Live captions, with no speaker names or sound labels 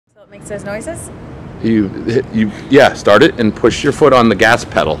Makes those noises? Yeah, start it and push your foot on the gas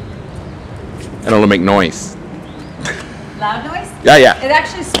pedal. And it'll make noise. Loud noise? Yeah, yeah. It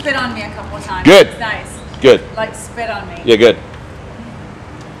actually spit on me a couple of times. Good. It's nice. Good. Like spit on me. Yeah, good.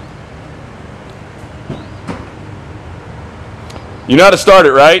 You know how to start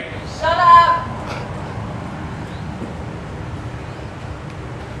it, right? Shut up!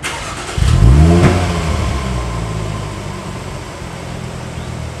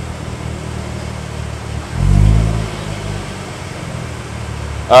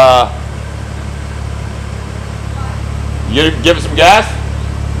 You gonna give it some gas?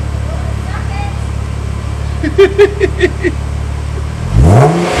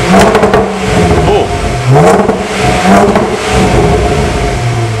 Cool.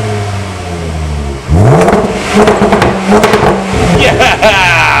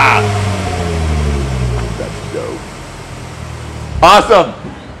 Yeah! That's dope. Awesome.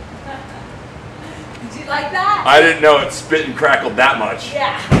 Did you like that? I didn't know it spit and crackled that much.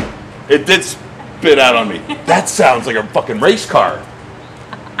 Yeah. It did spit out on me. That sounds like a fucking race car.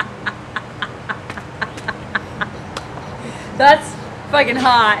 That's fucking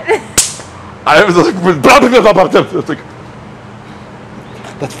hot. I was like, it's like,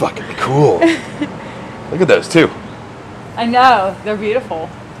 that's fucking cool. Look at those too. I know. They're beautiful.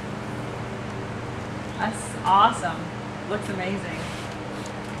 That's awesome. Looks amazing.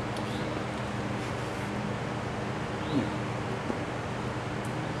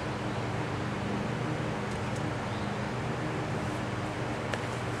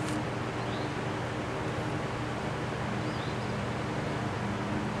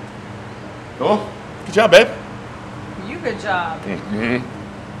 Cool. Good job, babe. You good job. Mm-hmm.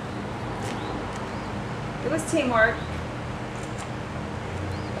 It was teamwork.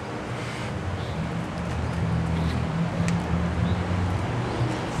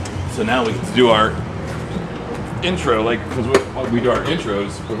 So now we get to do our intro, like, because when we do our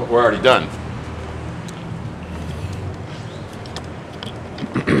intros, we're already done.